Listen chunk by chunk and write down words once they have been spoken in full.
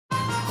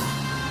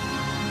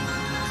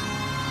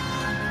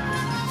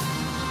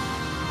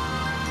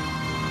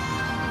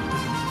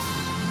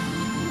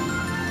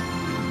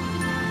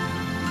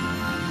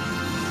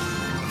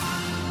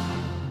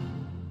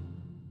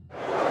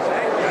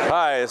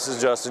this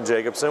is Justin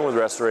Jacobson with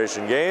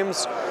Restoration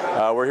Games.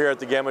 We're here at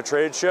the GAMA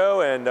trade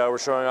show, and we're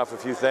showing off a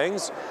few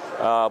things.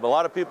 A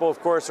lot of people, of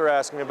course, are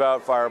asking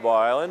about Fireball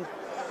Island.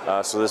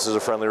 So this is a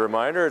friendly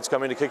reminder. It's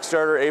coming to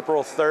Kickstarter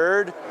April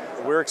 3rd.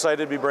 We're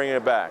excited to be bringing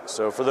it back.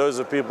 So for those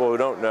of people who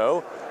don't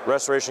know,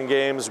 Restoration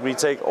Games, we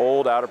take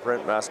old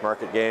out-of-print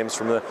mass-market games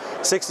from the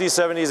 60s,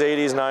 70s,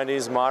 80s,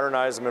 90s,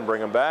 modernize them and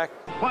bring them back.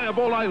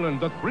 Fireball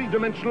Island, the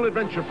three-dimensional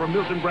adventure from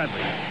Milton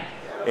Bradley.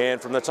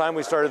 And from the time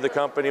we started the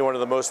company, one of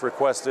the most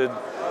requested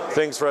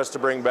things for us to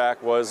bring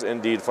back was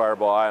indeed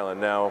Fireball Island.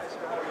 Now,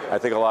 I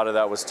think a lot of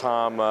that was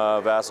Tom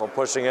Vassell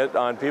pushing it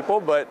on people,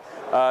 but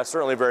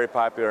certainly very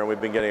popular, and we've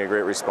been getting a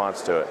great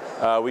response to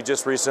it. We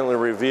just recently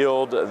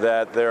revealed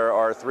that there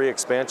are 3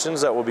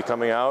 expansions that will be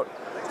coming out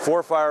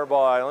for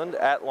Fireball Island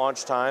at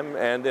launch time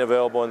and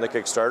available in the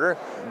Kickstarter.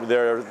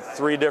 There are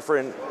 3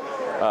 different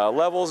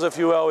levels, if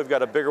you will. We've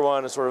got a bigger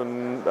one, a sort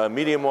of a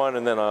medium one,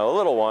 and then a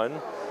little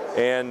one.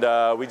 And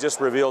we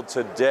just revealed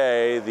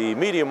today the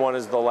medium one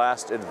is The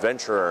Last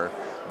Adventurer.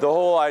 The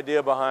whole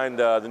idea behind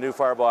the new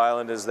Fireball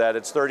Island is that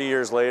it's 30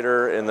 years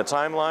later in the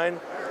timeline,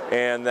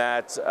 and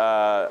that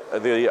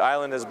the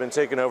island has been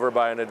taken over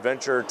by an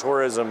adventure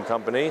tourism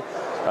company,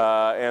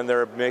 and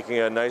they're making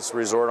a nice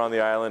resort on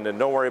the island. And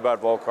don't worry about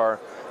Volcar,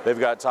 they've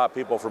got top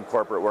people from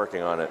corporate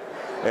working on it.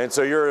 And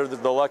so you're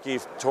the lucky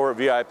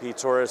VIP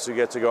tourist who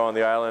get to go on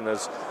the island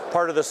as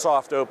part of the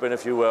soft open,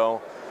 if you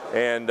will.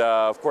 And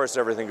of course,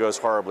 everything goes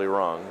horribly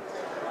wrong.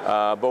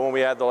 But when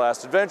we add The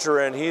Last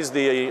Adventurer in, he's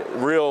the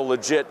real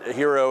legit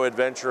hero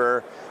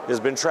adventurer. He's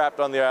been trapped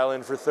on the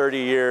island for 30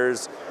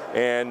 years,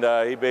 and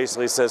he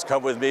basically says,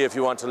 "Come with me if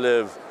you want to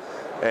live."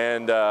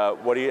 And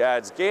what he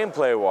adds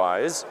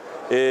gameplay-wise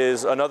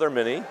is another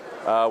mini,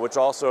 which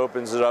also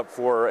opens it up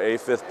for a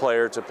 5th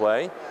player to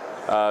play.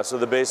 So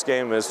the base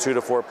game is 2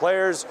 to 4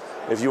 players.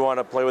 If you want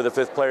to play with a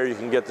 5th player, you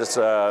can get this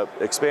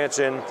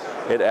expansion.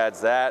 It adds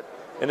that,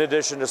 in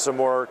addition to some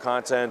more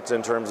content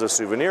in terms of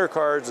souvenir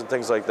cards and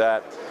things like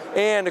that,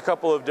 and a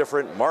couple of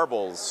different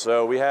marbles.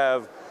 So we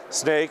have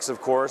snakes,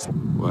 of course.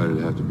 Why did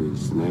it have to be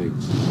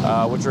snakes?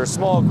 Which are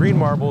small green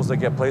marbles that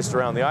get placed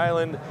around the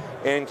island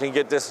and can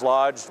get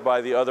dislodged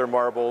by the other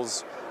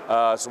marbles.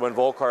 So when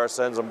Volcar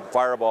sends a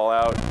fireball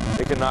out,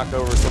 it can knock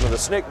over some of the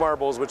snake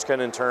marbles, which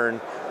can in turn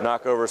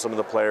knock over some of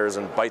the players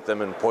and bite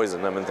them and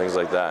poison them and things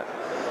like that.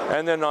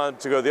 And then on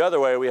to go the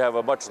other way, we have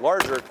a much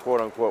larger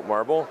quote-unquote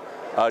marble.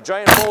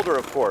 Giant boulder,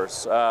 of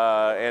course,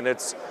 and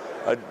it's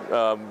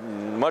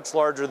much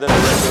larger than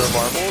regular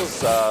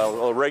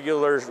marbles,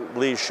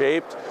 regularly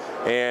shaped,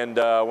 and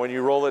when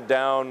you roll it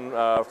down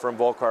from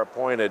Volcar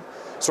Point, it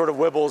sort of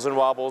wibbles and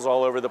wobbles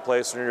all over the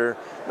place, and you're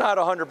not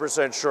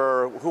 100%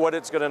 sure what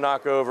it's going to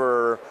knock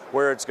over or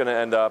where it's going to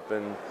end up,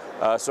 and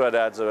so it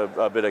adds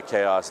a bit of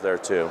chaos there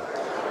too.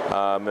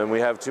 And we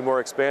have 2 more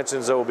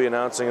expansions that we'll be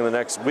announcing in the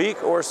next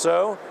week or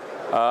so.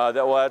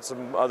 That will add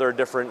some other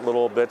different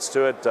little bits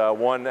to it.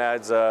 One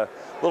adds a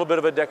little bit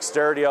of a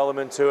dexterity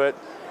element to it,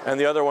 and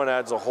the other one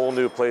adds a whole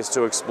new place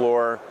to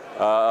explore,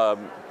 an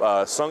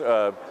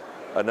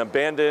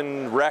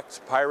abandoned,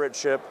 wrecked pirate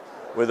ship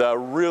with a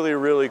really,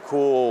 really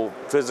cool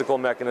physical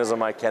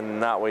mechanism I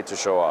cannot wait to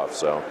show off,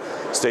 so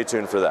stay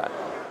tuned for that.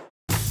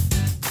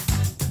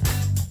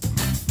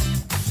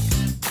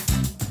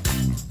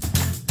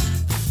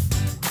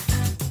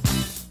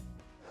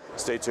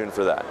 Stay tuned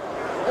for that.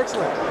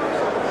 Excellent.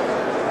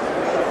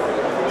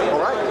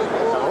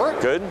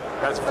 Good?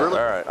 That's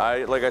brilliant. All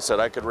right. Like I said,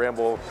 I could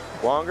ramble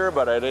longer,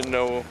 but I didn't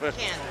know. You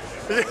can.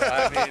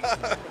 I mean,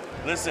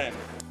 listen.